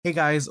Hey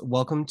guys,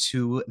 welcome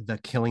to the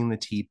Killing the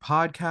Tea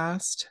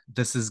podcast.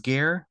 This is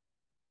Gare,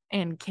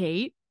 And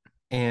Kate.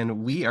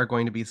 and we are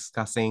going to be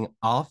discussing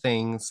all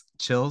things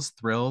chills,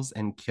 thrills,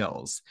 and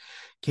kills.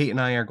 Kate and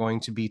I are going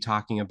to be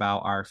talking about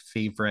our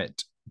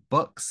favorite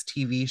books,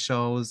 TV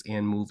shows,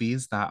 and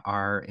movies that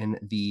are in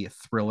the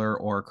thriller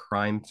or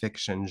crime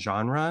fiction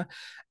genre,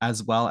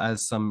 as well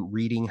as some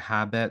reading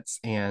habits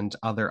and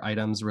other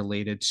items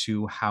related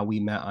to how we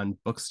met on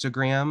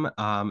Bookstagram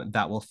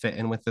that will fit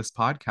in with this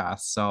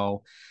podcast.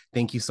 So,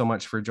 thank you so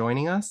much for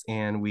joining us,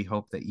 and we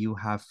hope that you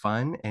have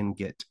fun and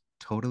get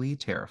totally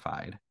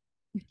terrified.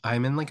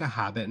 I'm in like a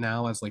habit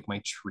now as like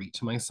my treat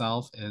to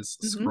myself is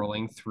Hmm.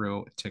 scrolling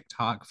through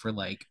TikTok for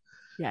like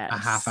a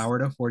half Yes. hour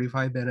to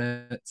 45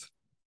 minutes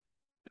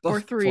Or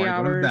before three I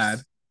go to bed.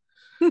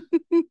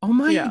 hours. Oh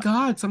my Yeah,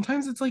 God.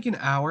 Sometimes it's like an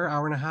hour,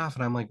 hour and a half,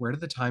 and I'm like, where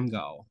did the time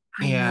go?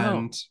 I know.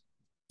 And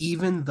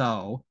even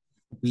though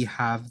we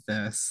have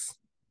this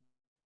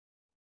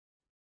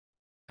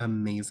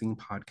amazing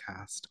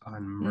podcast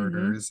on Hmm.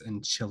 murders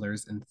and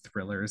chillers and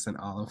thrillers and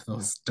all of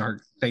those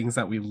dark things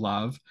that we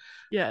love,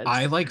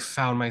 I Yes. like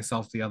found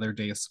myself the other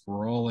day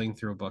scrolling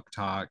through Book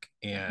Talk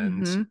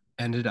and Hmm.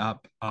 ended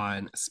up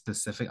on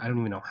I don't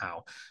even know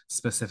how,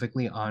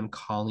 specifically on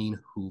Colleen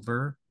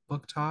Hoover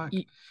Book Talk.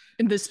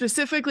 And the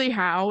specifically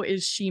how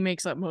is she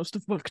makes up most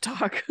of book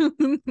talk.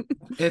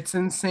 It's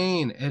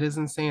insane. It is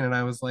insane. And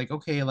I was like,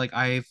 okay, like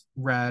I've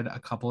read a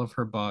couple of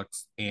her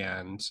books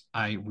and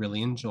I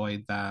really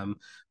enjoyed them,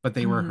 but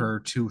they were Hmm. her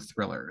two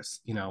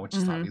thrillers, which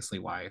is Hmm. obviously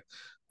why.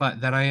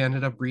 But then I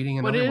ended up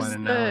reading What another one is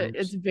and now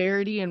it's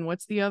Verity and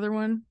what's the other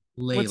one?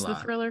 What's the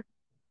Layla. thriller?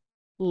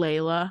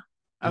 Layla.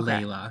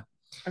 Okay. Layla.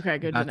 Okay,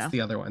 good to That's know.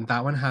 the other one.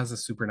 That one has a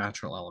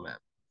supernatural element.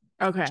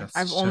 Okay. I've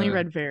Just only to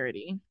read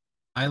Verity.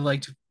 I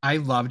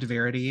loved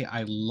Verity.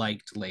 I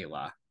liked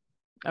Layla.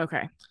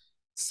 Okay.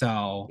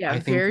 So Yeah, I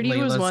think Verity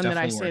was Layla's one that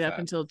I definitely stayed worth up it.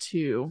 until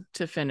 2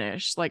 to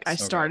finish. Like I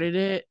So good. started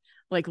it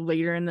like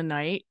later in the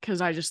night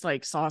because I just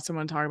like saw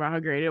someone talk about how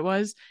great it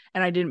was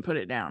and I didn't put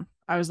it down.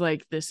 I was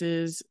like, this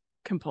is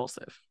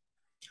compulsive.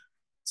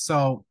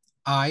 So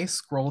I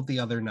scrolled the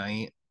other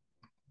night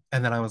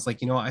and then I was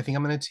like, you know what? I think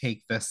I'm going to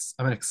take this,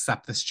 I'm going to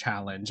accept this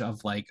challenge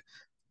of like,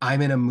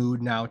 I'm in a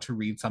mood now to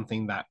read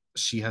something that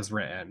she has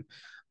written.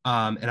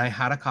 And I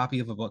had a copy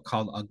of a book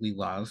called Ugly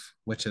Love,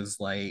 which is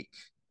like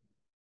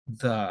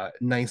the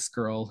nice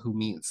girl who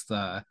meets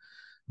the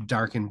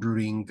dark and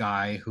brooding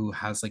guy who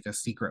has like a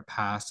secret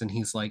past. And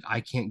he's like,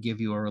 I can't give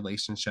you a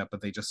relationship,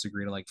 but they just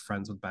agree to like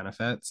friends with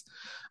benefits.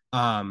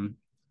 Um,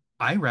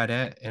 I read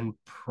it in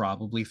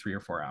probably 3 or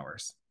 4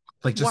 hours,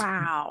 like just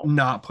Wow.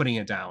 not putting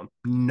it down,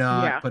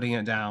 not Yeah. putting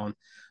it down,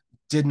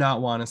 did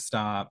not want to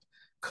stop,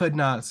 could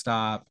not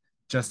stop,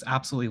 just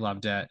absolutely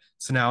loved it.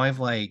 So now I've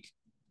like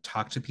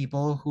talked to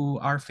people who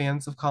are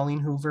fans of Colleen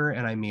Hoover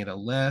and I made a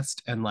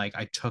list and like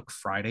I took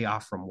Friday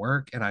off from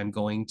work and I'm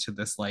going to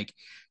this like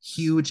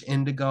huge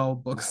Indigo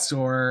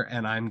bookstore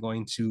and I'm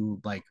going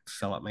to like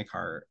fill up my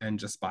cart and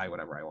just buy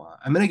whatever I want.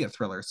 I'm going to get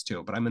thrillers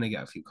too, but I'm going to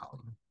get a few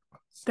Colleen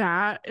books.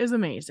 That is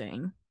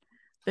amazing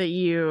that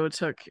you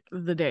took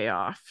the day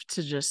off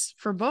to just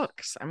for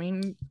books. I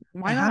mean, I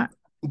why had, not?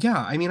 yeah,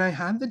 I mean, I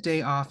had the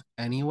day off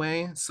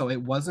anyway, so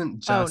it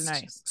wasn't Oh, just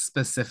nice.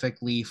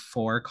 specifically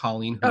for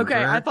Colleen Okay,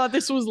 I Hoover. thought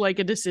this was like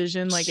a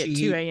decision like at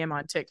She, 2 a.m.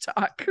 on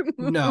TikTok.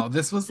 no,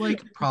 this was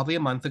like probably a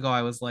month ago.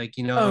 I was like,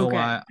 you know Okay.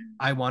 what?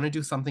 I want to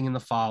do something in the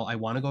fall. I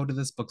want to go to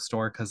this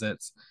bookstore because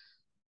it's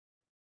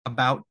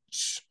about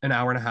an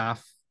hour and a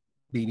half,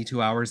 maybe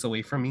 2 hours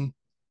away from me.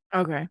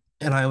 Okay.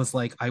 And I was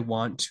like, I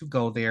want to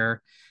go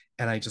there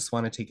and I just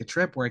want to take a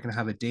trip where I can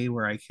have a day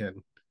where I can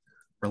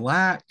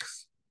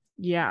relax,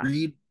 Yeah.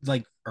 read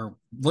like or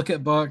look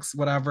at books,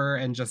 whatever,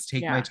 and just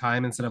take my Yeah.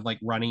 time instead of like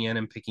running in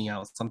and picking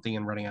out something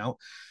and running out.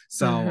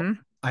 So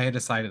Mm-hmm. I had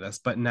decided this,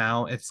 but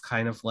now it's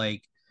kind of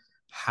like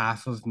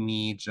half of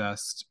me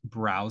just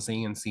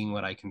browsing and seeing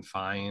what I can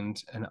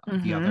find, and the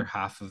Mm-hmm. other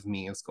half of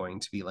me is going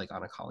to be like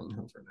on a Colleen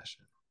Hoover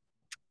mission.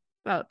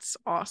 That's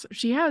awesome.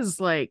 She has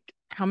like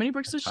how many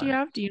books A does she ton,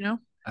 have? Do you know?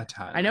 a I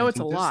ton. know I it's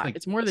a think there's lot. like,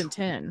 It's more than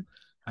 10.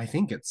 I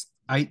think it's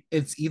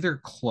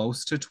either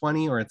close to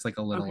 20 or it's like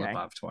a little Okay.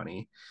 above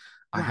 20.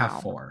 I have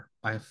Wow. four.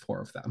 I have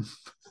four of them.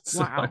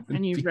 So I Wow. would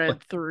And you've be like,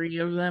 read 3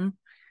 of them?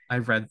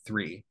 I've read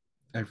three.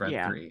 I've read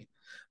Yeah. three.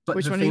 But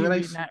Which the one are thing you that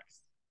reading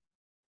next?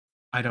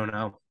 I don't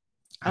know.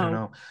 I don't Oh,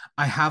 know.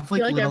 I have I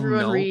feel like like little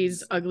everyone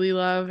reads notes. Ugly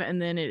Love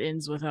and then it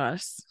ends with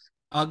us.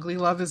 Ugly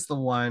Love is the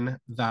one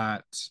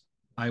that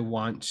I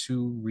want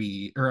to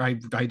read, or I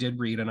did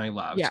read and I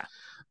loved. Yeah.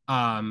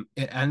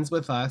 It ends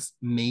with us,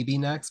 maybe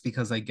next,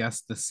 because I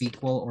guess the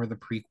sequel or the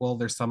prequel,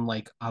 there's some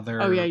like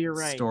Oh yeah, other you're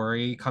right.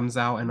 story comes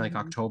out in like Hmm.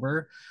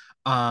 October.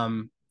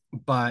 Um,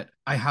 but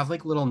I have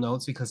like little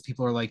notes because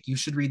people are like, you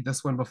should read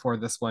this one before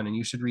this one, and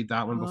you should read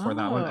that one before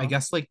that one. I Oh,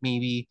 guess like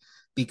maybe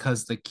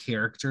because the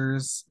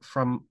characters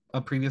from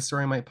a previous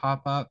story might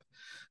pop up,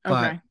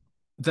 but okay.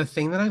 the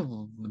thing that I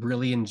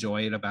really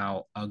enjoyed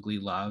about Ugly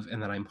Love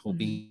and that I'm Mhm.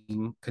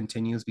 hoping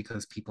continues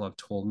because people have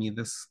told me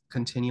this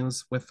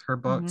continues with her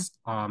Mhm. books,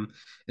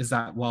 is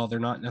that while they're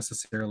not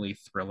necessarily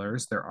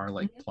thrillers, there are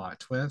like Mhm. plot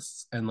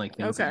twists and like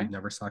things that you Okay.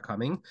 never saw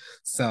coming.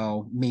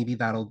 So maybe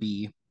that'll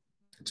be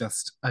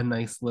just a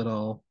nice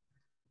little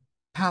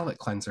palate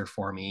cleanser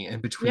for me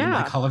in between Yeah.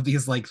 like all of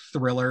these like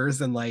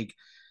thrillers and like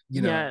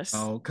Yes.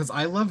 because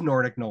I love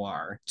Nordic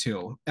noir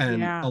too, and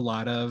Yeah. a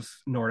lot of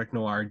Nordic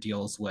noir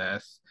deals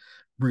with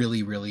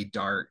really really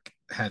dark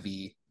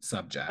heavy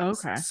subjects.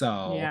 Okay.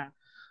 So Yeah.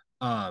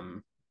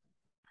 um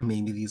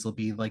maybe these will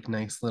be like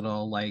nice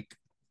little like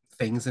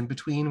things in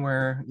between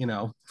where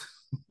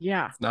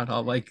Yeah. it's not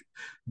all like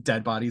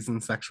dead bodies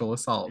and sexual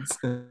assaults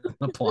in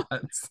the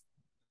plots.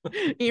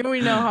 Even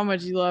we know how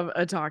much you love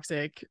a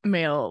toxic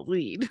male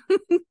lead.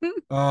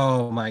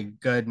 Oh my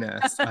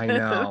goodness. I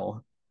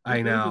know.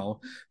 I know.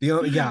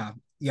 Yeah,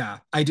 yeah.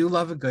 I do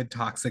love a good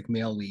toxic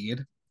male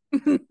lead,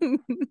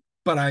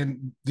 but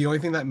I'm the only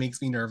thing that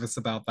makes me nervous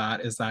about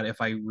that is that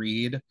if I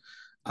read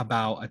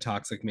about a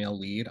toxic male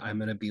lead, I'm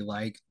gonna be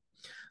like,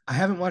 I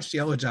haven't watched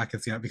Yellow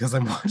Jackets yet because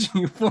I'm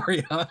watching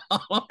Euphoria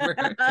all over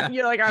again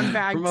You're like, I'm from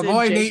back my to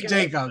boy Nate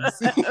Jacob.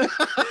 Jacobs.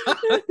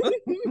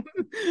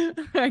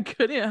 I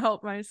couldn't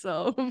help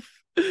myself.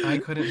 I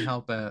couldn't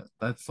help it.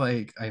 That's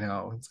like, I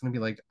know. It's gonna be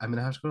like I'm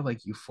gonna have to go to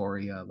like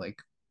Euphoria, like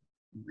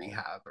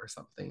rehab or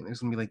something. There's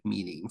gonna be like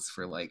meetings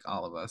for like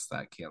all of us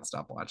that can't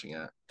stop watching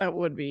it.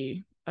 That'd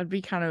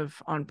be kind of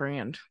on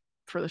brand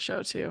for the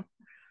show too.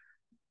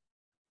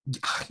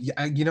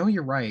 Yeah,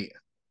 you're right.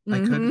 I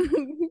could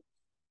Hmm.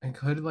 I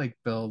could like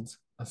build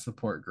a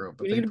support group,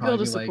 but We need to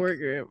build a support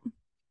group, a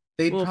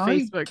they'd little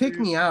probably Facebook kick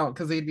group. me out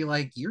because they'd be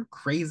like, "You're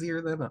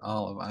crazier than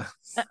all of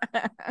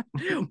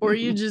us." Or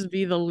you just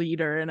be the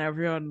leader and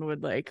everyone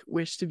would like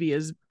wish to be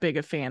as big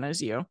a fan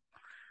as you.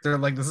 They're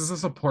like, "This is a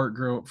support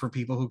group for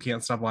people who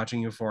can't stop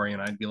watching Euphoria,"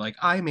 and I'd be like,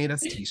 "I made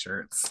us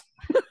T-shirts.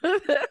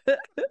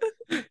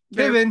 Give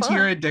They're in to fun.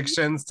 your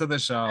addictions to the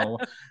show.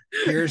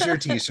 Here's your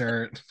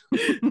T-shirt."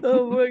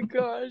 Oh my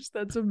gosh,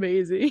 that's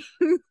amazing.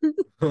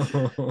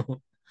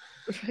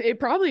 It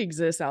probably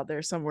exists out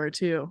there somewhere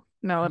too,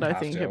 now that It'd I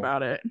have think to.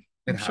 about it.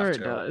 I'm It'd sure have it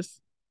to. does.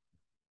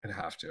 It'd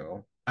have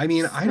to. I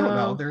mean, I don't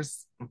know.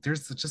 So,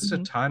 There's just a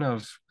mhm. ton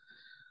of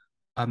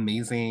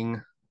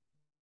amazing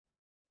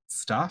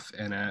stuff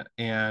in it,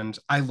 and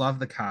I love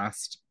the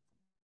cast,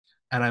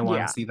 and Yeah. I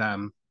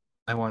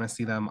want to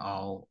see them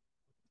all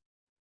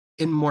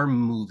in more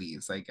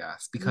movies, I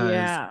guess, because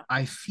Yeah.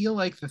 I feel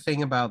like the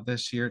thing about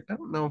this year, I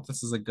don't know if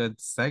this is a good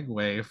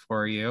segue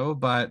for you,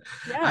 but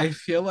Yeah. I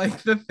feel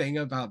like the thing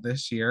about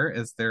this year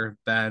is there have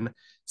been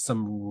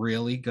some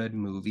really good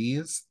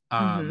movies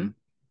Hmm.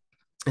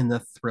 in the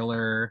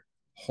thriller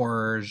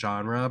horror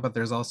genre, but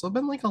there's also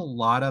been like a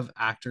lot of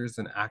actors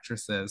and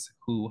actresses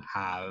who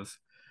have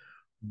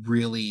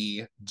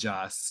really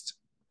just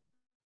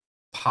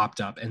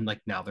popped up and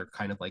like now they're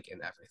kind of like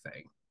in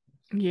everything.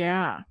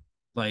 Yeah.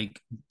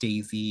 Like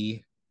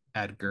Daisy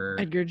Edgar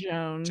Edgar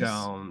Jones.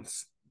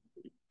 Jones.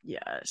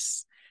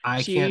 Yes.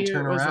 I can't She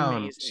turn was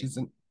around. She's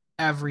amazing. in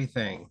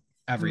everything.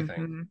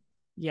 Everything. Hmm.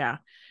 Yeah.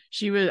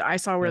 She was, I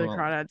saw I Where the love.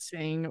 Crawdads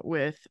Sing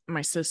with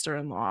my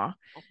sister-in-law,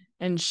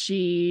 and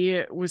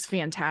she was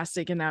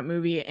fantastic in that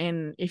movie.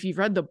 And if you've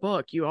read the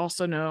book, you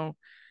also know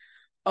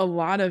a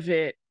lot of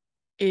it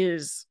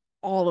is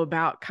all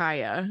about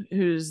Kaya,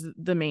 who's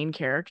the main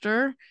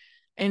character.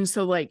 And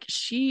so like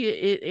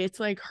it's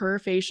like her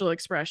facial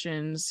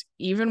expressions,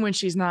 even when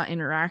she's not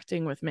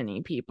interacting with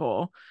many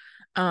people,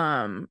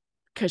 um,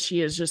 because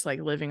she is just like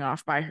living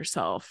off by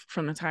herself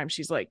from the time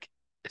she's like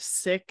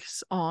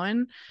 6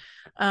 on.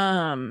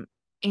 Um,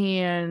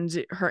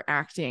 and her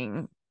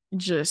acting,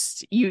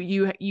 just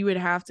you would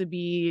have to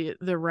be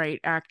the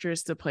right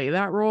actress to play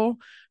that role,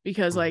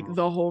 because like Mhm.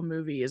 the whole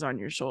movie is on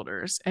your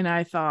shoulders. And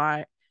I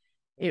thought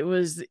it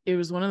was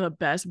one of the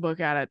best book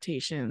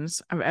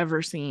adaptations I've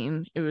ever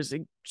seen. It was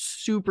like,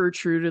 super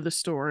true to the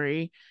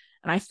story,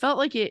 and I felt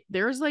like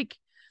there was like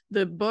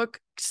the book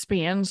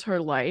spans her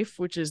life,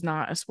 which is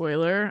not a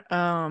spoiler.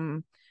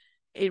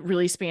 It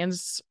really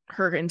spans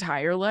her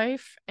entire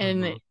life,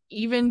 and Mhm.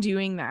 even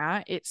doing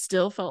that, it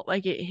still felt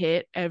like it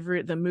hit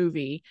the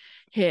movie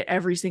hit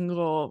every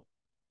single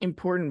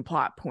important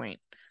plot point,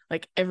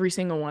 like every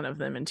single one of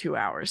them in 2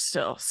 hours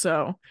still.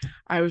 So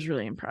I was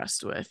really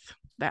impressed with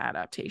the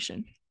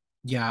adaptation.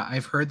 Yeah,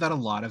 I've heard that a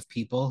lot of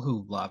people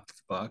who loved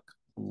the book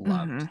Hmm.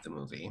 loved the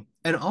movie.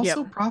 And Yep.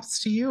 also props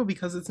to you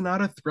because it's not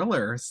a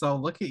thriller. So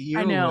look at I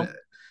you. know.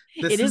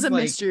 It This is is a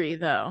like, mystery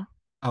though.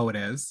 oh, it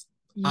is.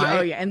 Yeah, oh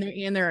I yeah,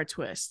 and there are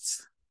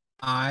twists.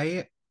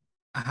 I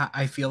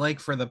I feel like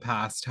for the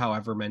past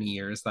however many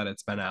years that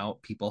it's been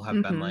out, people have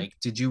been Hmm. like,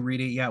 "Did you read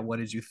it yet? What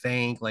did you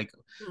think? Like,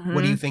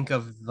 what do you Hmm. think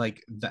of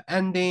like the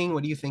ending?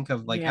 What do you think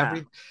of like Yeah.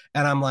 every?"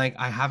 And I'm like,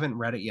 I haven't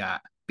read it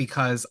yet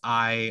because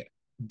I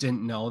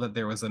didn't know that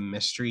there was a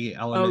mystery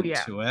Oh element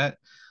yeah. to it.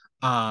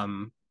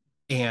 Um,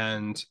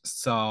 and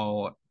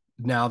so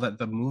now that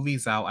the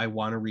movie's out, I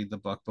want to read the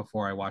book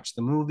before I watch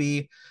the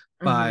movie,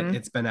 but Hmm.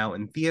 it's been out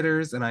in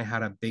theaters and I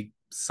had a big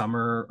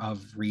summer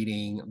of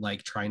reading,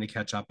 like trying to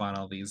catch up on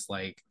all these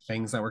like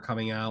things that were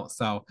coming out.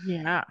 So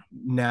Yeah.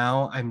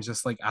 now I'm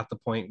just like at the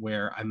point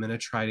where I'm gonna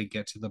try to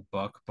get to the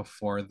book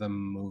before the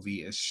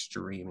movie is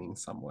streaming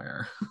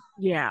somewhere.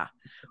 Yeah.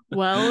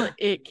 Well,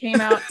 it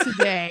came out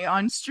today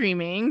on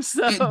streaming, It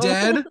so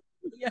did.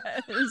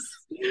 yes.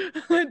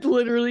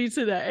 Literally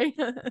today.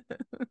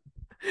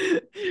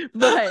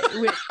 But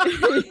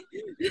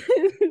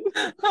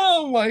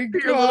Oh my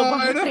you're a little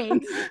god.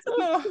 behind.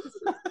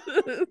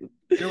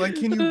 You're like,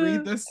 can you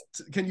read this?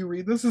 Can you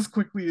read this as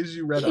quickly as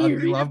you read Can you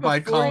Ugly read it Love by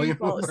before you Colleen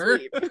fall Hoover?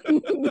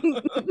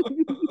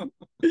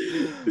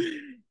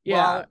 asleep?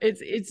 Yeah, Well,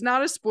 it's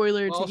not a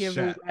spoiler to well, give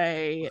shit.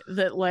 away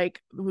that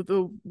like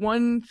the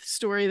one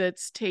story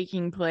that's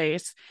taking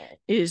place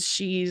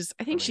is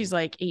I think she's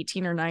like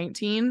 18 or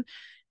 19,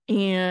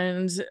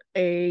 and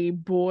a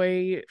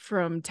boy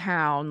from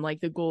town,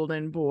 like the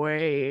golden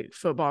boy,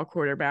 football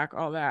quarterback,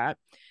 all that,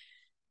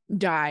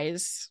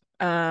 dies.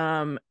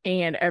 And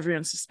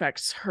everyone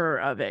suspects her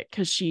of it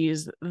because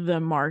she's the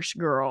Marsh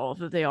girl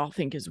that they all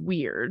think is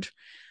weird,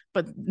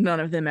 but none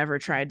of them ever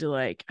tried to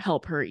like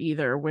help her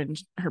either when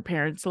her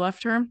parents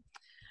left her.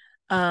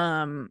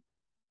 um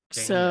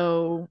Damn.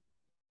 so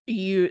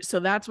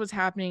that's what's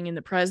happening in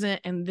the present,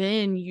 and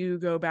then you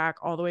go back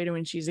all the way to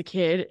when she's a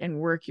kid and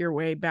work your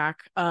way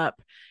back up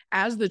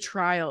as the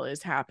trial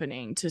is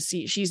happening to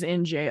see she's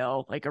in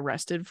jail, like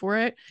arrested for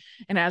it,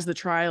 and as the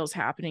trial is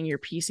happening you're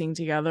piecing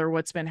together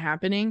what's been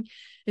happening.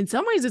 In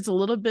some ways it's a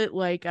little bit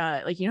like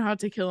you know how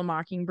To Kill a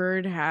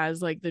Mockingbird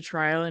has like the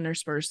trial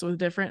interspersed with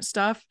different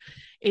stuff.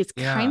 It's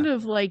Yeah. kind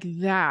of like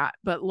that,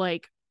 but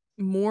like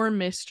more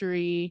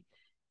mystery,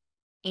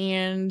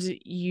 and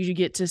you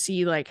get to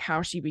see like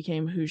how she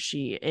became who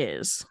she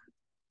is.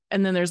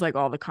 And then there's like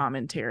all the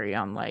commentary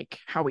on like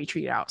how we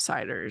treat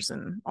outsiders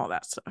and all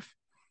that stuff.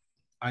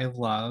 I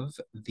love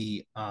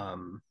the I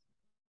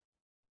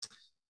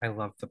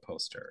love the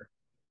poster.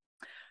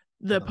 I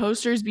The love the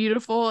poster is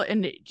beautiful,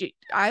 and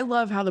I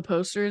love how the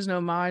poster is an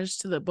homage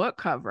to the book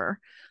cover.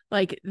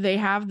 Like they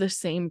have the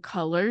same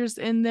colors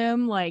in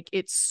them, like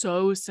it's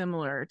so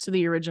similar to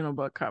the original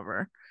book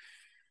cover,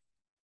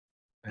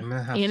 I'm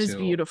gonna have and it's to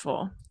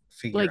beautiful.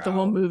 figure Like the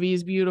whole out. movie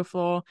is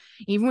beautiful.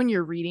 Even when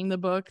you're reading the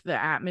book, the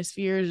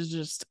atmosphere is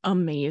just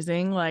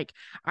amazing. Like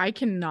I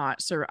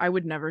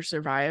would never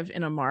survive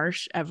in a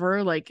marsh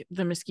ever. Like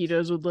the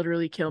mosquitoes would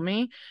literally kill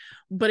me,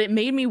 but it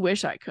made me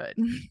wish I could.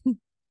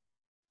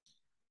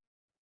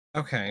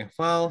 Okay,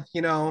 well,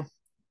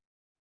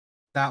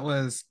 that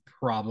was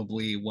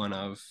probably one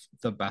of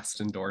the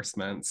best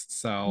endorsements.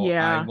 So I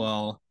Yeah.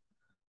 will.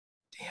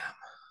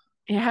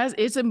 Damn,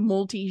 It's a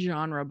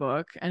multi-genre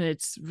book and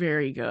it's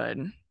very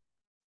good.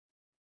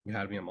 you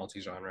had me a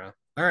multi-genre.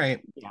 All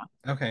right. Yeah.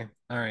 Okay.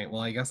 All right.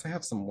 Well, I guess I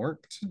have some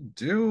work to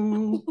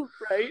do.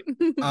 Right?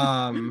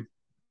 Um,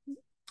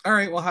 all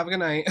right, well, have a good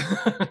night.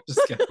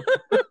 Just kidding.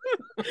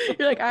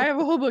 You're like, I have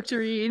a whole book to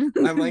read.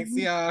 I'm like,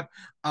 see ya.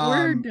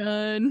 We're Um,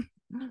 done.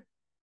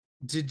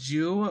 did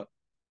you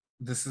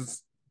this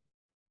is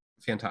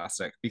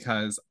fantastic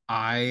because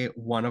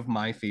one of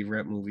my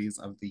favorite movies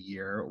of the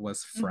year was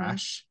Mm-hmm.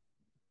 Fresh.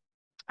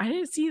 I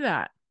didn't see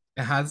that.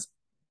 It has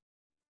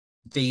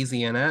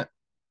Daisy in it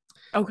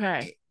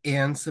Okay.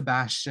 and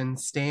Sebastian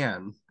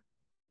Stan.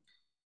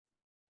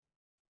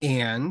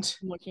 And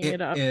I'm looking it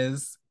it up.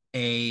 is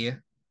a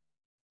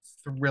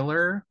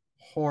thriller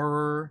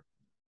horror.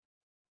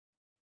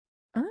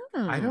 I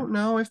Oh. don't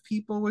know if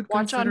people would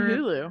Watch on consider it.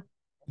 Hulu.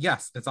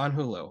 Yes, it's on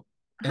Hulu.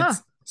 Huh.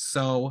 It's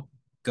so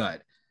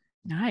good.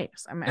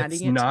 Nice. I'm It's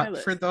adding it to my not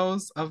for list.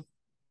 those of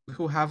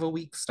who have a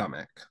weak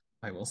stomach.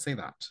 I will say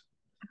that.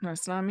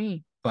 That's not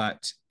me.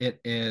 But it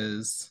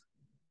is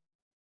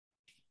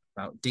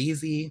about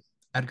Daisy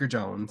Edgar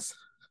Jones,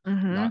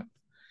 Mm-hmm. not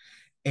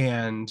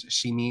and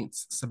she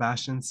meets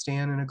Sebastian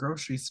Stan in a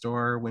grocery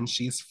store when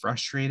she's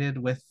frustrated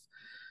with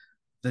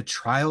the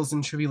trials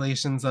and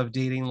tribulations of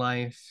dating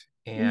life,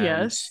 and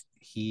Yes.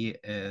 he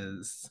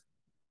is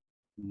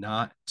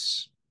not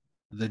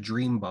the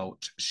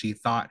dreamboat she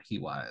thought he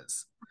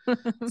was.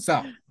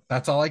 So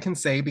that's all I can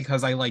say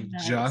because I like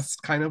Nice.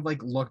 just kind of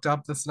like looked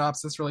up the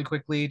synopsis really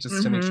quickly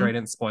just to make sure Mm-hmm. I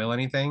didn't spoil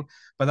anything.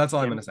 But that's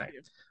all I'm Yeah, gonna me say.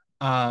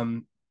 too.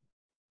 Um,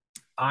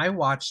 I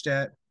watched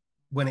it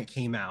when it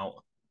came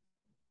out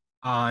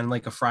on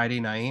like a Friday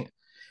night,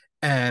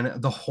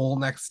 and the whole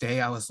next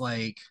day I was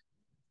like,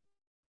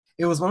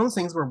 it was one of those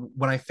things where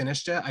when I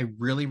finished it, I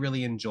really,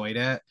 really enjoyed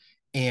it.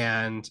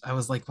 And I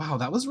was like, wow,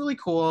 that was really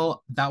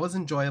cool. That was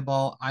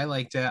enjoyable. I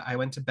liked it. I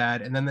went to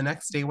bed. And then the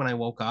next day when I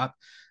woke up,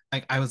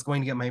 I was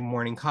going to get my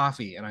morning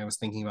coffee and I was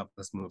thinking about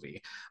this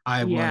movie.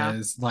 I Yeah.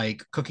 was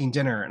like cooking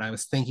dinner and I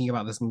was thinking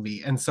about this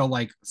movie. And so,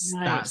 like,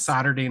 that Nice.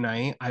 Saturday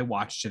night, I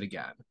watched it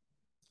again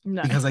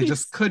because I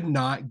just Nice. could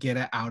not get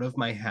it out of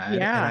my head.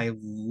 And Yeah. I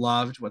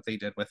loved what they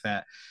did with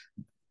it.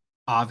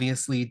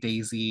 Obviously,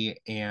 Daisy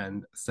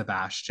and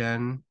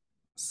Sebastian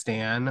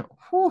Stan,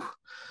 whew,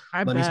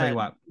 I let me tell you bet.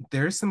 what,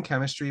 there's some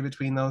chemistry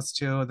between those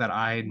two that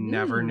I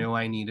never Mm. knew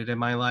I needed in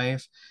my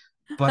life.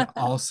 But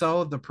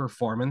also the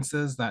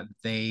performances that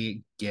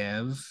they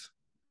give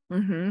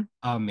Mm-hmm.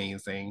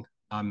 Amazing,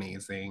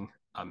 amazing,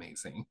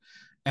 amazing.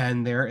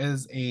 And there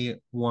is a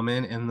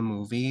woman in the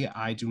movie.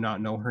 I do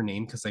not know her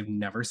name because I've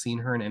never seen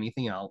her in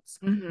anything else,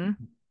 Mm-hmm.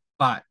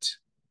 but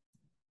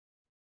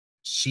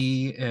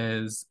she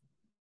is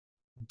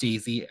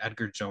Daisy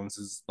Edgar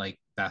Jones's like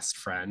best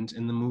friend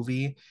in the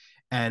movie,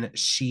 and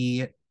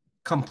she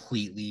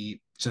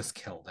completely just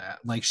killed it.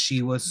 Like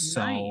she was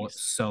Nice.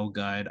 so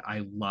good.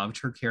 I loved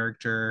her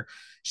character.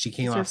 She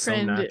came Is her off so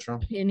friend natural.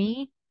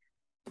 Penny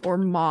or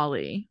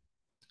Molly?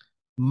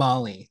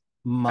 Molly, Okay.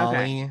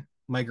 Molly,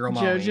 my girl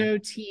Molly.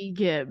 Jojo T.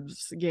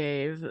 Gibbs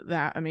gave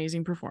that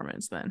amazing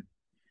performance then.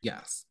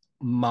 Yes,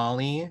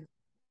 Molly,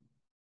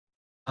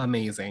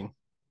 amazing.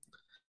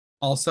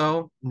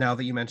 Also, now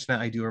that you mention it,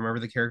 I do remember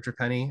the character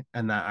Penny,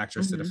 and that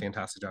actress did a Mm-hmm.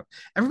 fantastic job.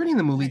 Everybody in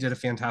the movie did a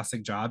Nice.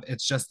 fantastic job.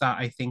 It's just that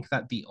I think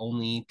that the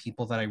only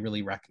people that I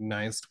really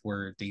recognized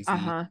were Daisy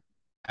Uh-huh.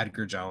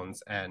 Edgar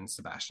Jones and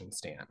Sebastian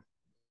Stan.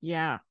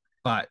 Yeah.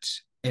 But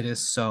it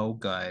is so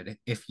good.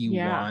 If you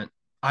Yeah. want,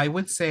 I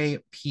would say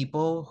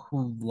people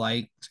who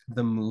liked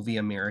the movie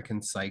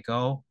American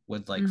Psycho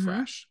would like Mm-hmm.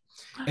 Fresh.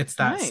 It's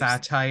that Nice.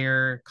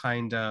 satire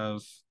kind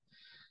of,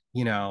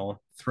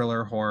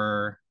 thriller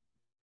horror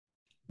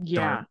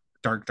dark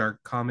Yeah.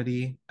 dark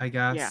comedy, I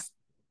Yeah. guess.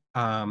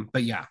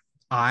 But yeah,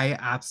 I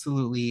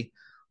absolutely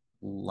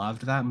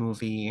loved that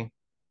movie.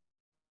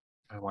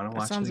 I want to That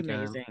watch it sounds again.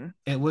 amazing.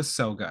 It was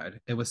so good.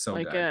 It was so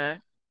Like good.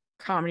 a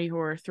comedy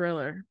horror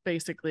thriller,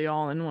 basically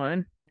all in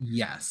one.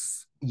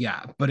 Yes,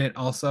 yeah, but it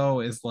also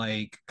is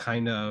like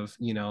kind of,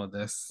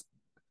 this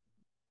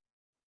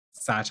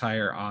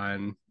satire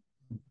on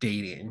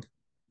dating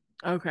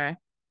Okay.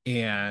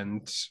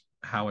 and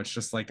how it's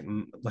just like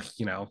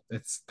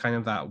it's kind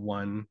of that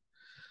one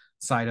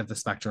side of the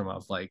spectrum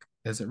of like,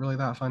 is it really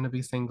that fun to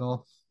be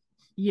single?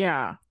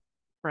 Yeah.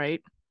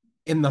 Right.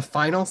 In the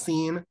final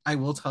scene, I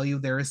will tell you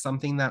there is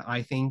something that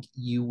I think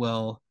you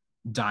will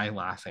die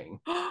laughing.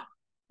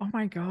 Oh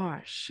my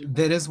gosh.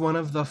 That is one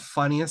of the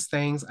funniest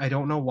things. I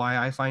don't know why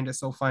I find it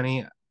so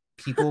funny.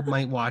 People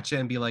might watch it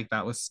and be like,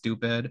 that was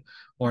stupid,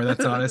 or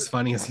that's not as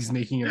funny as he's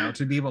making it out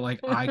to be. But like,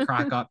 I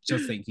crack up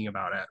just thinking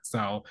about it.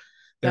 So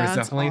there's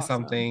That's definitely awesome.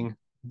 something,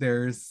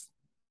 there's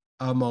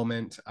a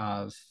moment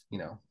of,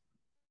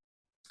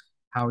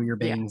 how your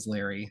Yeah. bangs,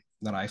 Larry,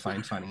 that I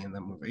find funny in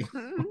the movie.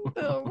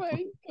 Oh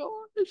my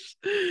gosh.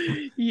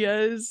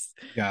 Yes.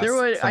 There Yes.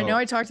 was, I know So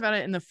I talked about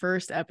it in the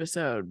first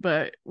episode,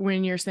 but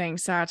when you're saying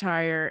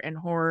satire and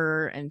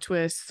horror and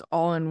twists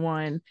all in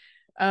one,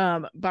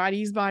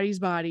 Bodies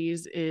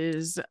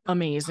is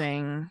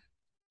amazing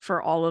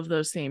for all of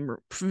those same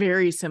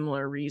very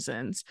similar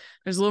reasons.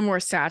 There's a little more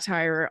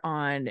satire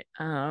on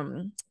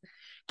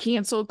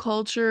cancel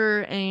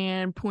culture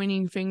and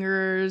pointing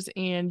fingers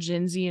and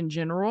Gen Z in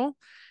general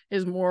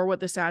is more what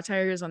the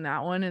satire is on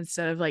that one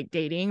instead of like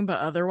dating. But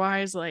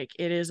otherwise, like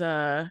it is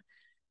a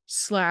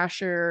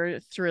slasher,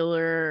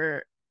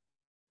 thriller,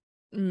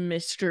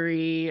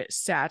 mystery,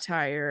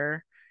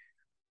 satire,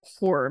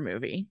 horror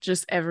movie,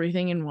 just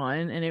everything in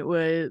one. And it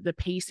was, the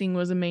pacing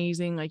was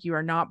amazing. Like you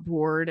are not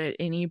bored at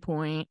any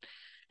point.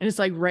 And it's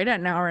like right at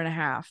an hour and a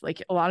half.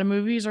 Like a lot of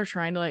movies are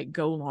trying to like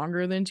go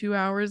longer than 2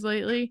 hours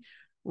lately,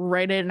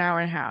 right at an hour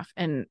and a half.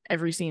 And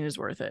every scene is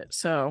worth it.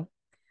 So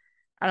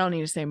I don't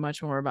need to say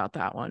much more about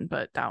that one,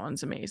 but that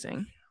one's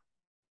amazing.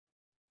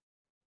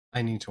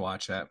 I need to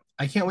watch it.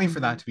 I can't wait for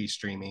Mm-hmm. that to be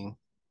streaming.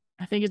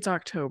 I think it's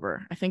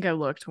October. I think I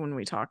looked when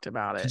we talked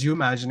about Could it. you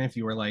imagine if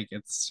you were like,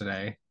 it's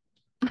today?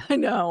 I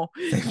know.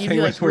 Same You'd thing be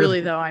with like,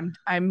 really though,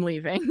 I'm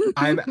leaving.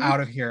 I'm out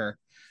of here.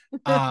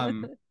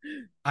 Um,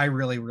 I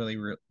really, really,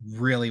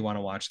 really want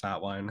to watch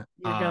that one.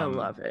 You're gonna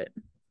love it.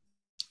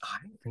 I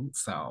think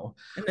so.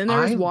 And then there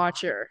was I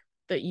Watcher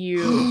that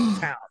you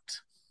found.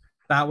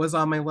 that was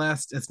on my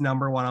list. It's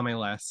number one on my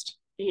list.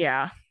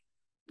 Yeah.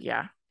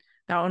 Yeah.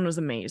 That one was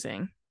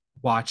amazing.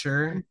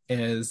 Watcher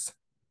is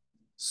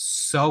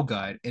so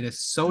good. It is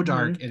so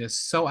dark. Mm-hmm. It is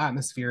so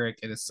atmospheric.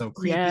 It is so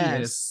creepy.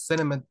 It is Yes.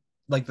 cinema.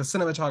 Like the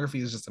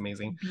cinematography is just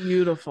amazing.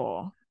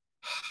 Beautiful.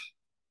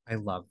 I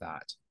love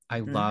that. I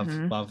love,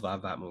 Mm-hmm. love,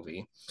 love that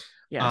movie.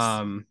 Yes.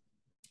 Um,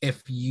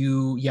 if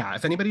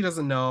anybody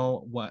doesn't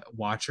know what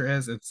Watcher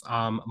is, it's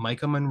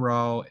Micah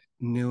Monroe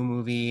new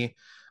movie.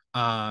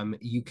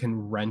 You can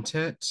rent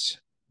it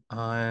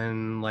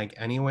on like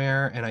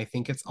anywhere, and I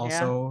think it's Yeah.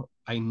 also,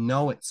 I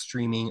know it's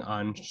streaming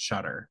on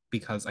Shudder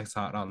because I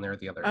saw it on there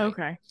the other night.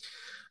 Okay.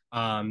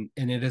 And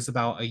it is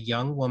about a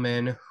young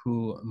woman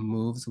who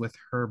moves with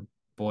her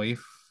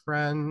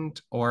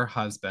boyfriend or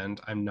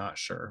husband. I'm not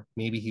sure.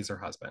 Maybe he's her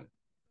husband.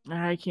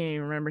 I can't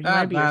even remember. He might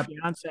That be your that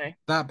fiance.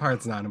 that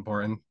part's not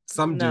important.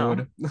 Some No.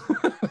 dude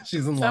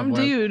she's in love Some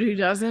with. dude who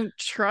doesn't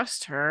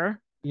trust her.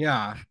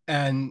 Yeah.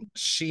 And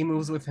she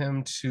moves with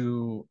him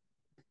to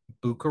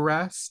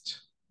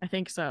Bucharest. I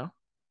think so.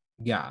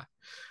 Yeah.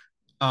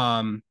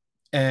 Um,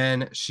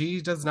 and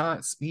she does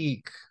not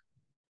speak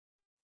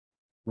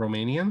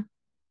Romanian.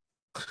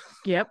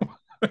 Yep.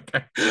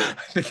 Okay. I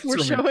think it's We're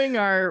really, showing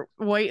our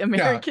white yeah.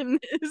 Americanness.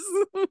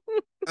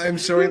 I'm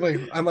showing like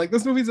I'm like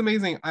this movie's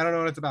amazing. I don't know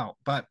what it's about,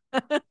 but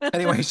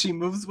anyway, she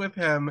moves with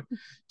him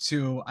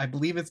to I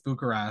believe it's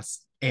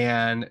Bucharest,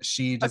 and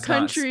she A does not.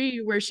 country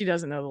where she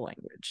doesn't know the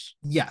language.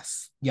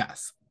 Yes,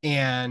 yes,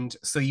 and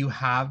so you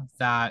have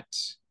that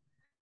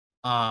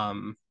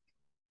um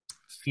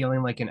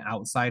feeling like an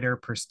outsider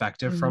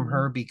perspective from Mhm.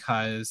 her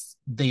because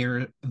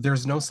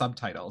there's no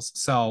subtitles.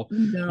 So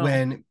No,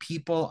 when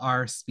people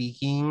are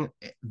speaking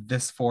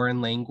this foreign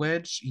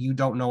language, you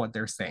don't know what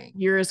they're saying.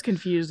 you're as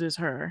confused as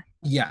her.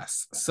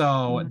 Yes. So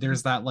Mhm.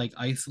 there's that like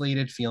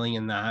isolated feeling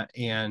in that.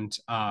 And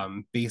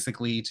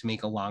basically, to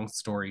make a long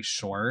story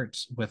short,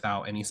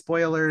 without any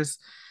spoilers,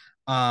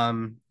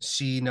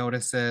 she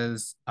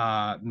notices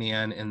a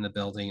man in the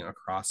building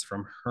across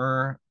from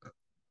her,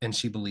 and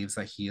she believes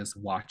that he is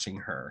watching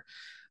her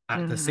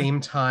at the Mhm.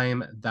 same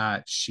time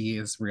that she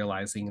is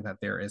realizing that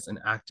there is an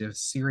active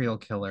serial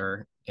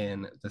killer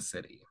in the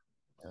city.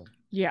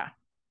 Yeah,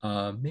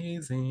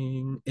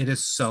 Amazing. It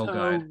is so so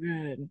good.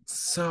 good.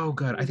 So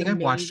good. It I was think I've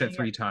watched it amazing.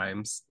 3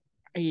 times.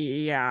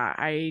 Yeah,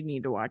 I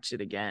need to watch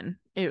it again.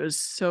 It was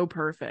so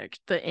perfect.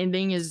 The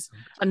ending is So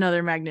good.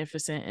 another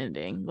magnificent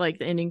ending. Like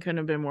the ending couldn't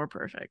have been more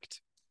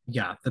perfect.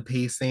 Yeah, the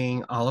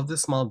pacing, all of the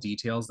small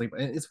details. Like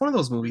it's one of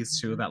those movies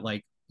too Mhm. that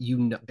like you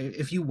know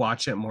if you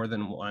watch it more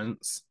than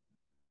once,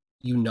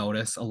 you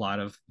notice a lot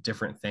of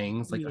different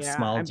things, like the Yeah,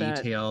 small I bet.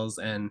 details,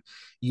 and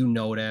you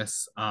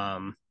notice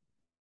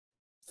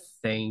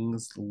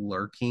things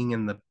lurking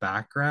in the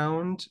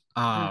background.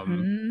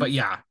 Hmm. But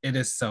yeah, it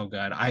is so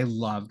good. I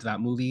loved that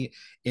movie.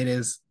 It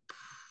is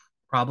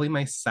probably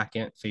my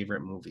second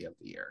favorite movie of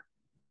the year.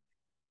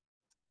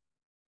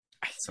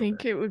 I So think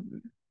good. it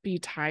would be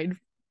tied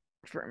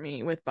for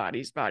me with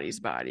Bodies, Bodies,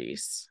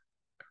 Bodies.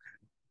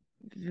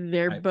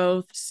 They're I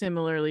both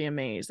similarly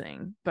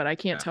amazing, but I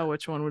can't yeah, tell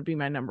which one would be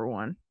my number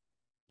one.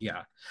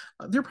 yeah.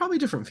 They're probably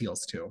different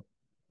feels too.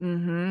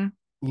 Hmm.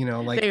 You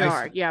know, like They I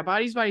are. Yeah,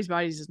 Bodies, Bodies,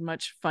 Bodies is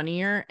much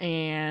funnier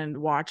and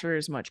Watcher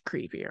is much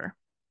creepier.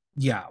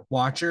 yeah,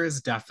 Watcher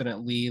is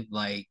definitely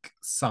like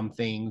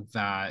something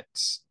that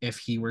if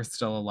he were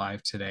still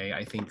alive today,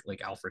 I think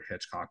like Alfred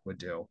Hitchcock would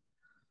do.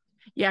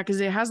 Yeah,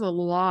 because it has a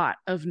lot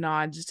of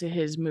nods to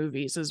his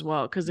movies as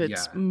well, because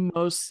it's Yeah.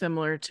 most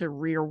similar to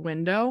Rear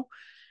Window.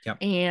 Yep.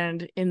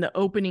 And in the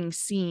opening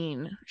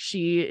scene,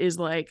 she is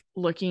like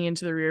looking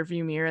into the rear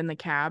view mirror in the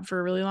cab for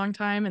a really long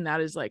time. And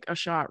that is like a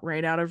shot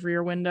right out of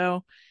Rear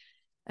Window.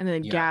 And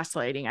then Yeah.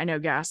 gaslighting. I know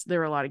there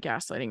were a lot of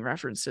gaslighting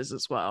references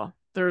as well.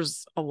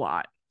 There's a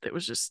lot that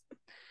was just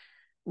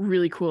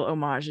really cool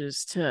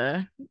homages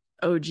to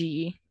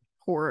OG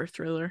horror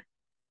thriller.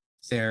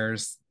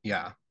 There's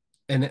yeah.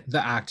 And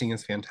the acting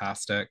is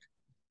fantastic.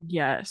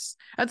 Yes.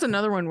 That's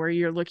another one where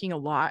you're looking a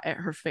lot at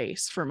her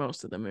face for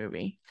most of the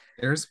movie.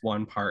 There's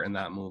one part in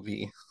that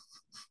movie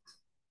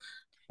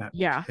that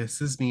Yeah.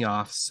 pisses me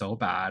off so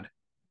bad.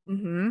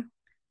 Mm-hmm.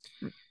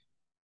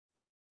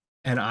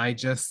 And I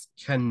just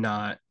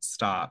cannot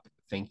stop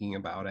thinking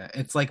about it.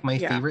 It's like my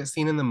Yeah. favorite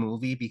scene in the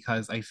movie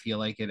because I feel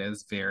like it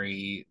is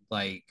very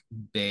like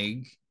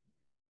big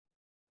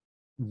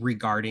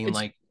regarding It's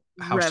like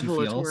how she feels.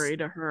 revelatory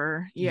to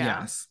her. Yeah.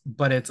 Yes,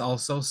 but it's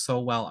also so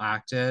well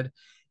acted.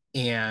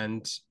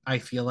 And I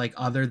feel like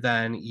other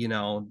than,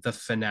 the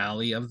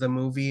finale of the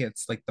movie,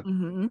 it's like the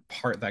Mm-hmm.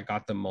 part that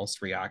got the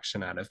most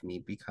reaction out of me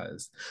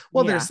because,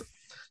 well, Yeah.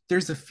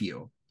 there's a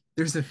few.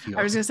 There's a few.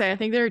 I was gonna say, I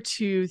think there are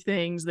two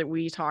things that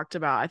we talked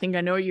about. I think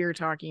I know what you're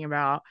talking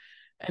about.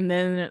 And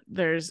then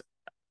there's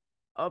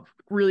a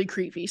really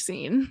creepy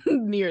scene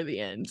near the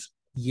end.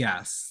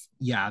 Yes.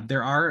 Yeah,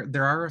 there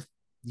are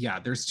yeah,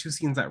 there's two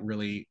scenes that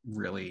really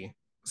really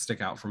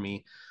stick out for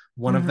me.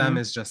 One of them Mm-hmm.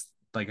 is just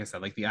like I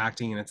said, like the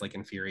acting, and it's like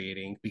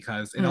infuriating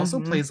because it also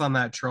Mm-hmm. plays on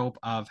that trope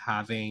of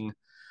having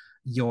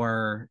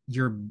your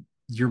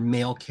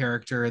male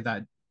character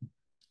that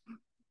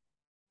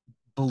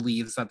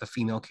believes that the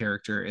female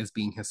character is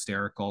being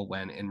hysterical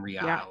when in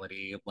Yeah.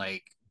 reality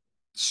like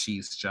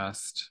she's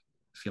just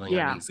feeling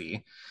Yeah.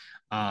 uneasy.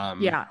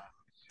 um Yeah.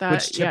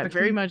 which Yeah, very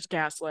typically, much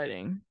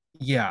gaslighting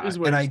yeah, is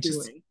what and it's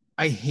doing.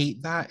 I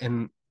hate that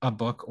in a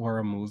book or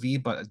a movie,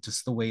 but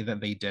just the way that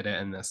they did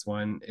it in this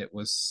one, it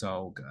was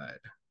so good.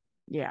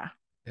 Yeah.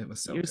 It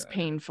was so It was good.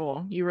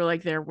 painful. You were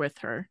like there with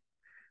her.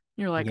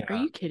 You're like, are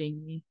Yeah, you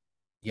kidding me?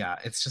 yeah,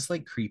 it's just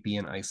like creepy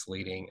and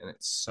isolating, and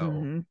it's so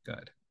Mm-hmm.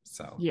 good.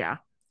 So Yeah.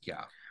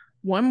 yeah.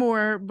 One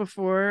more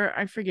before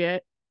I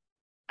forget.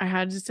 I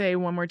had to say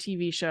one more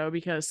TV show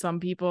because some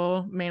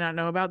people may not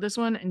know about this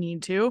one and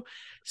need to.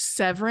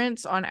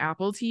 Severance on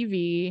Apple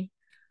TV.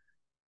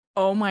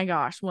 Oh my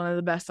gosh, one of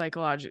the best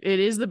psychological. It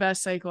is the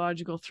best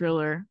psychological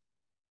thriller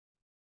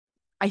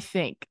I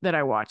think that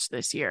I watched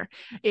this year.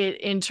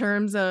 It in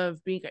terms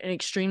of being an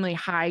extremely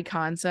high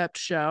concept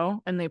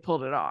show, and they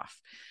pulled it off.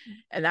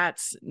 And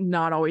that's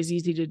not always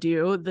easy to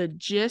do. The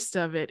gist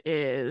of it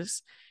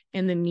is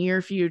in the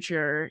near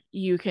future,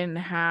 you can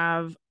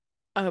have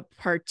a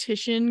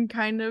partition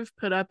kind of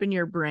put up in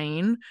your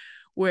brain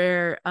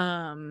where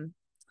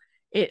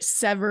it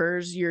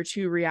severs your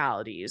two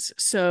realities.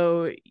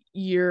 So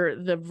you're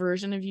the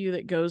version of you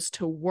that goes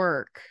to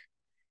work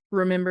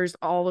remembers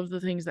all of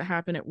the things that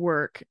happen at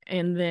work,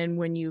 and then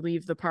when you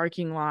leave the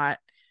parking lot,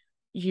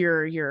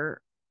 you're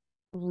your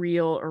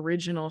real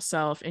original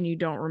self and you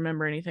don't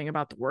remember anything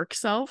about the work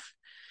self.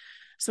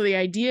 So the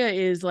idea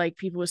is like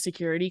people with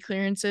security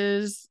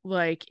clearances,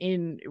 like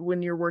in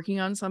when you're working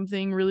on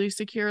something really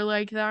secure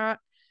like that,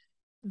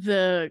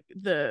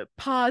 the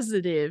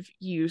positive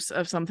use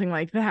of something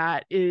like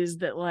that is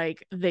that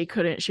like they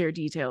couldn't share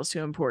details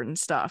to important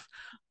stuff.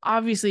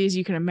 Obviously, as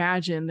you can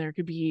imagine, there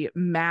could be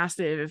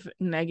massive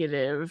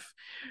negative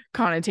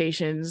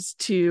connotations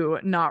to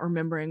not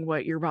remembering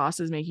what your boss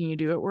is making you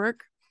do at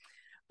work.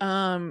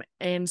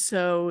 And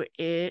so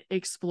it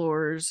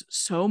explores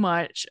so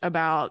much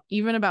about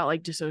even about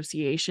like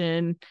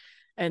dissociation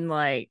and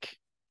like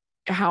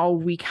how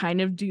we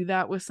kind of do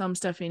that with some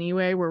stuff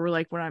anyway, where we're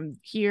like, when I'm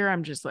here,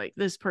 I'm just like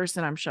this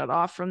person, I'm shut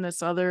off from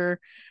this other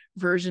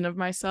version of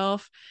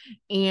myself.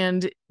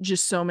 And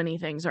just so many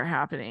things are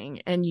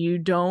happening, and you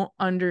don't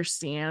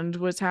understand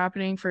what's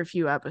happening for a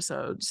few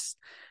episodes.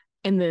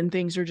 And then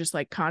things are just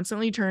like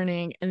constantly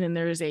turning. And then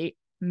there's a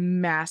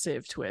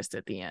massive twist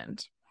at the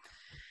end.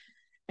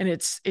 And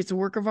it's a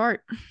work of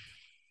art.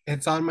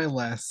 It's on my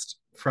list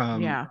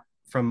Yeah.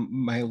 from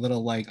my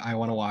little like I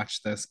want to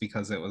watch this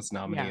because it was Yeah.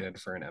 nominated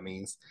for an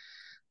Emmys,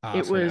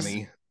 It for an was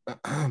Emmy.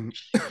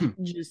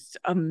 just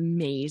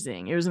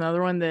amazing. It was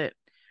another one that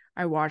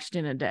I watched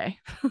in a day.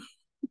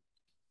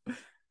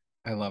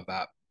 I love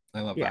that.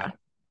 I love Yeah. that.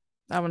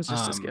 That one's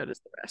just as Um, good as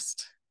the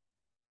rest.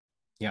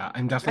 yeah,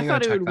 I'm I definitely gonna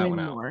thought it check would that one win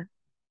out. more,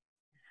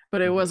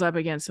 but it was Mhm. up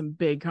against some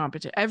big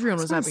competition. I Everyone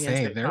was was gonna up against say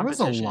big competition.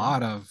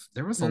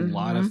 there was a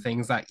lot Mm-hmm. of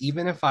things that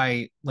even if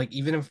I like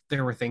even if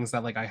there were things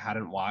that like I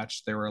hadn't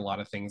watched, there were a lot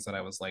of things that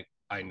I was like,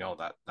 I know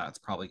that that's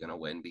probably gonna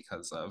win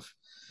because of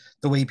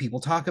the way people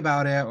talk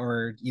about it,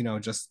 or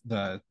just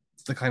the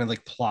kind of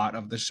like plot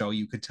of the show.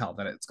 You could tell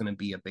that it's gonna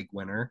be a big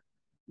winner.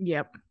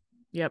 Yep.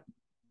 Yep.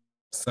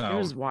 It So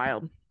was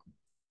wild.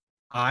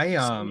 I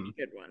So many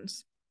good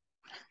ones.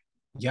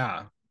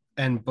 yeah.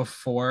 And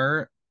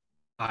before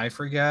I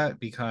forget,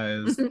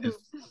 because if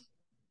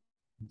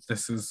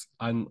this is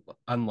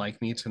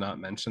unlike me to not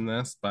mention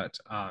this, but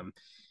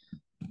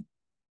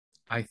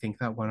I think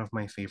that one of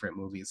my favorite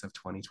movies of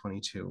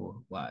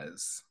 2022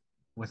 was,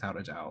 without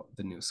a doubt,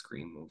 the new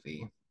Scream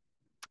movie.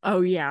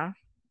 Oh yeah.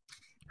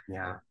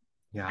 Yeah. I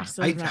Yeah.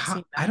 still have not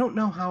seen I that. don't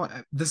know how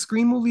the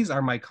Scream movies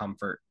are my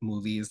comfort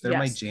movies. They're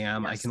my Yes.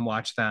 jam. I Yes. can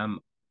watch them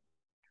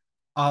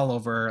all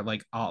over,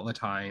 like all the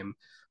time,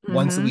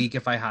 once a Mm-hmm. week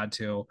if I had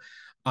to.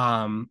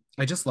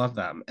 I just love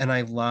them. And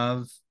I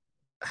love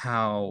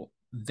how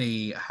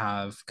they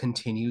have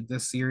continued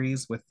this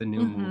series with the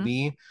new Mm-hmm.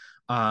 movie.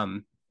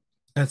 Um,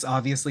 it's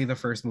obviously the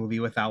first movie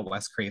without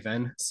Wes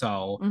Craven.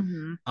 So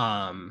Mm-hmm.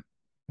 um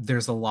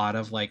there's a lot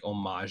of like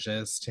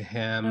homages to Oh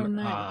him.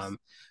 nice.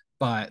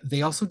 But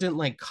they also didn't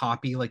like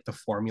copy like the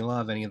formula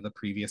of any of the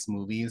previous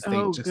movies. They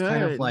Oh just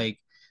kind of good. like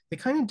they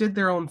kind of did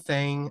their own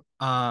thing.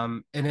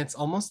 And it's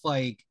almost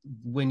like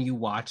when you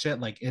watch it,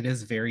 like it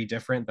is very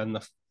different than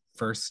the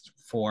first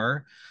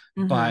four,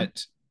 Mm-hmm.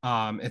 but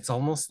it's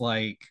almost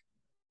like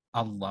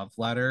a love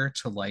letter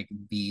to like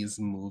these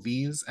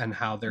movies and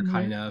how they're Mm-hmm.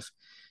 kind of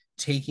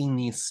taking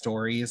these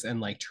stories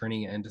and like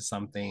turning it into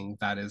something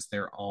that is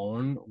their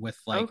own Okay.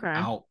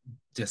 without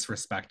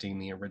disrespecting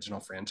the original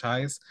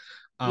franchise.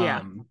 Yeah.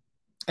 Um,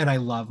 and I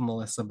love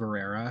Melissa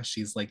Barrera.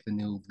 She's like the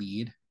new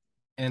lead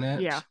in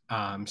it. Yeah.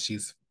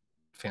 She's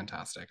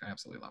fantastic. I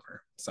absolutely love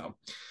her. So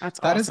That's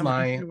that is awesome.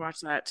 I'm my gonna watch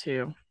that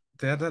too.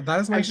 that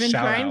is my I've been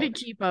shout trying to out.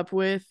 keep up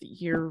with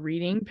your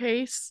reading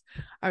pace.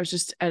 I was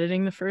just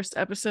editing the first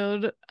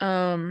episode,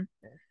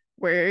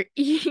 where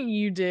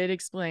you did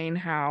explain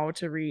how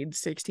to read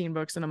 16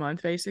 books in a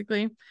month,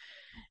 basically.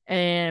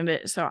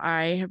 And so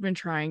I have been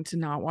trying to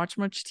not watch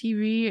much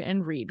TV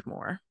and read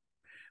more,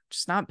 which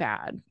is not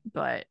bad,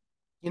 but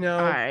You know,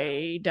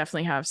 I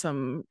definitely have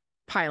some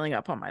piling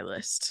up on my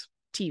list,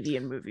 TV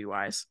and movie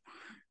wise.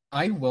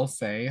 I will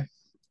say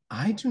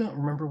I do not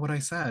remember what I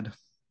said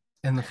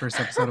in the first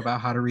episode about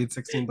how to read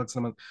 16 books in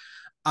a month.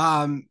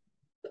 Um,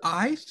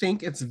 I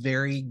think it's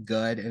very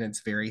good and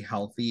it's very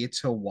healthy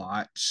to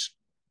watch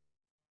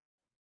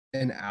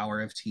an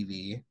hour of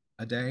TV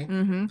a day.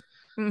 Mm-hmm.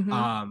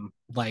 Mm-hmm.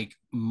 Like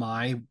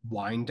my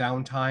wind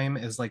down time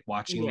is like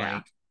watching Yeah.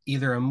 like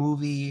either a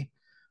movie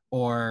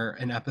or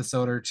an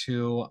episode or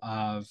two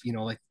of,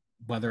 like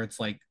whether it's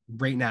like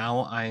right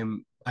now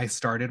I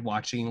started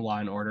watching Law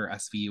and Order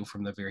SVU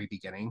from the very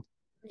beginning.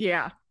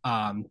 Yeah.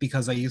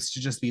 Because I used to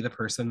just be the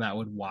person that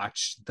would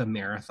watch the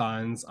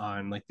marathons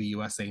on like the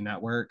USA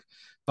Network,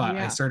 but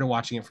I Yeah. started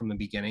watching it from the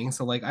beginning.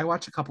 So like I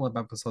watch a couple of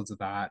episodes of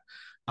that.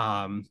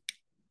 Um,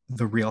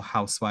 The Real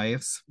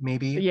Housewives,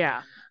 maybe.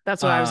 Yeah.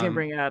 That's what I was gonna Um,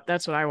 bring up.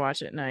 That's what I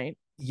watch at night.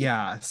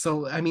 yeah.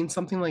 So I mean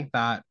something like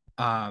that.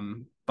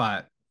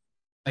 But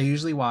I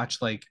usually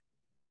watch like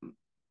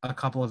a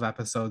couple of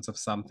episodes of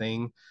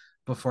something.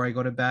 before I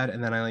go to bed,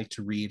 and then I like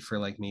to read for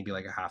like maybe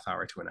like a half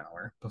hour to an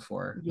hour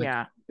before, like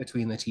Yeah.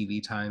 between the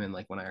TV time and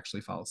like when I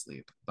actually fall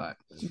asleep.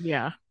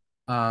 Yeah.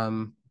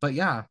 But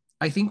yeah,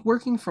 I think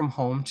working from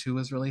home too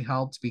has really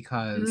helped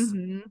because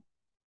Mm-hmm.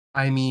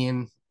 I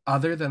mean,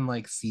 other than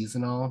like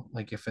seasonal,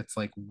 like if it's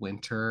like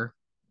winter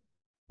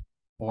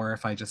or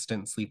if I just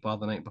didn't sleep well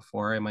the night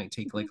before, I might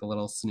take like a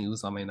little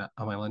snooze on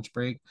my lunch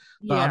break.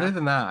 But other Yeah.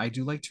 than that, I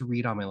do like to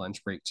read on my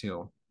lunch break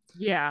too.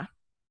 Yeah.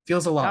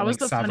 Feels a That lot was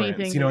like the funny Severance.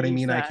 thing You know that what I you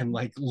mean? I said. can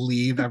like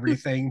leave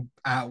everything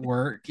at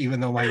work, even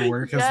though my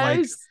work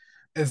Yes.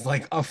 is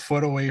like a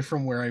foot away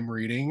from where I'm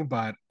reading.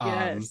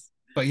 Yes.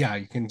 But yeah,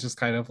 you can just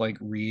kind of like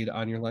read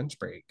on your lunch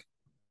break.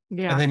 And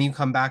Yeah. then you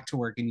come back to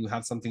work and you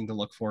have something to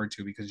look forward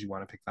to because you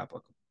want to pick that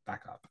book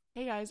back up.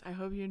 Hey guys, I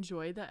hope you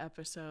enjoyed the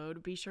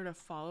episode. Be sure to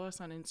follow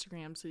us on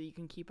Instagram so that you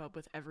can keep up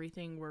with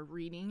everything we're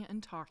reading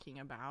and talking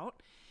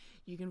about.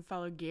 You can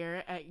follow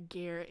Garrett at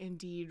Garrett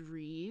Indeed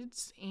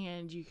Reads,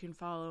 and you can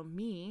follow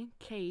me,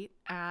 Kate,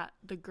 at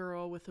The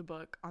Girl with a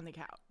Book on the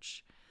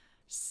Couch.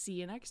 See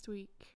you next week.